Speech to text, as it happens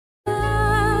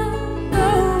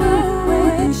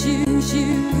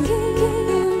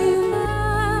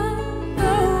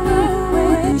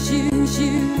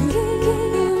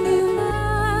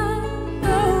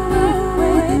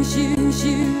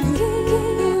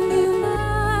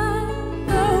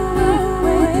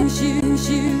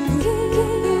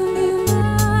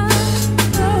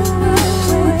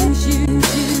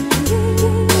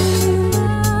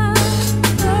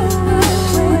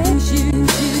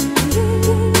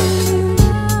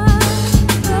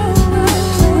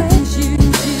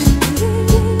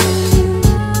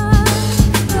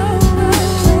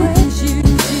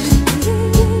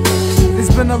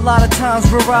A lot of times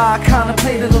where I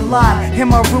contemplated a lot in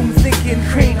my room, thinking,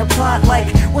 creating a plot like,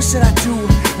 what should I do?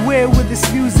 Where will this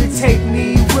music take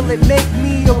me? Will it make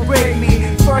me or break me?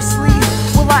 Firstly,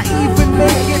 will I even make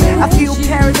it? I feel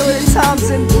paranoid at times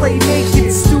and play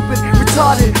naked, stupid,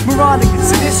 retarded, moronic,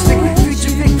 sadistic,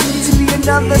 future victim to be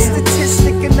another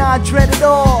statistic, and I dread it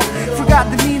all. Forgot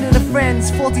the meaning of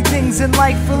friends, faulty things in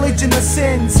life, religion or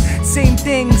sins. Same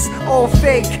things, all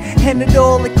fake, and it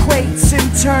all equates.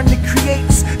 In turn it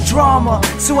creates drama,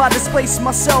 so I displace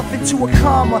myself into a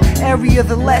calmer area.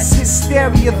 The less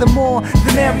hysteria, the more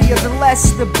the merrier, the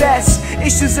less the best.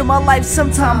 Issues in my life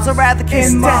sometimes I'd rather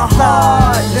kiss in my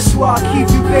heart, that's why I keep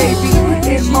you,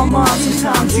 baby. In my mind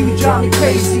sometimes you drive me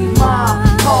crazy. My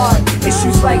heart,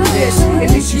 issues like this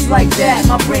and issues like that,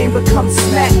 my brain becomes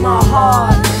smack. My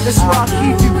heart, that's why I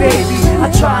keep you, baby. I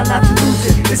try not to lose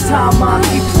it, this time I'll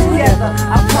keep it together.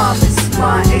 I promise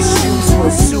my issues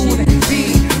will soon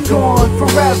be gone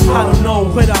forever. I don't know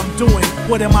what I'm doing,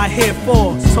 what am I here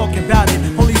for? Talking about it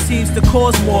only seems to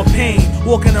cause more pain.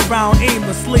 Walking around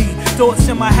aimlessly, thoughts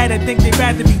in my head I think they'd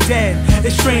rather be dead.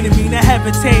 It's straining me to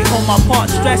hesitate on my part,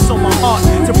 stress on my heart.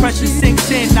 Depression sinks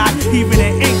in, not even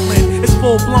an inkling. It's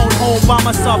full blown home by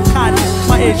my subconscious.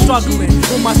 My head struggling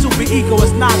when my super ego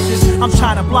is noxious. I'm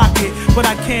trying to block it, but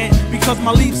I can't because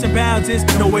my leaps and bounds is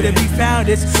nowhere to be found.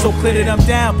 It's so clear that I'm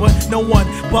down, but no one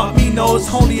but me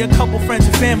knows. Only a couple friends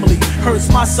and family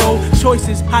hurts my soul.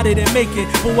 Choices, how did it make it?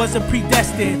 But wasn't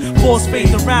predestined. False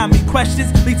faith around me. Questions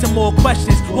lead to more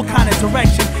questions. What kind of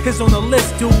direction is on the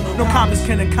list, dude? No comments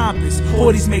can accomplish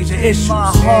all these major issues.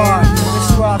 My heart,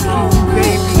 that's why I keep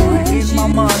you, baby. In my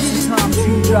mind sometimes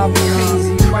you drive me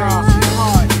crazy. My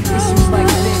heart, issues like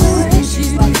this and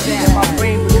issues like that, my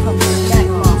brain becomes smack.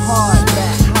 My heart,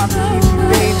 I keep you,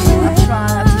 baby. I try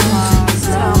not to lose it, this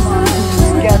time I'll keep it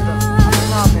together. I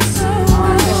promise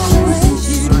my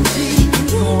issues will be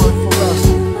gone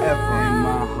forever, ever. In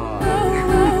my heart,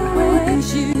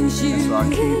 that's why I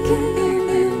keep you.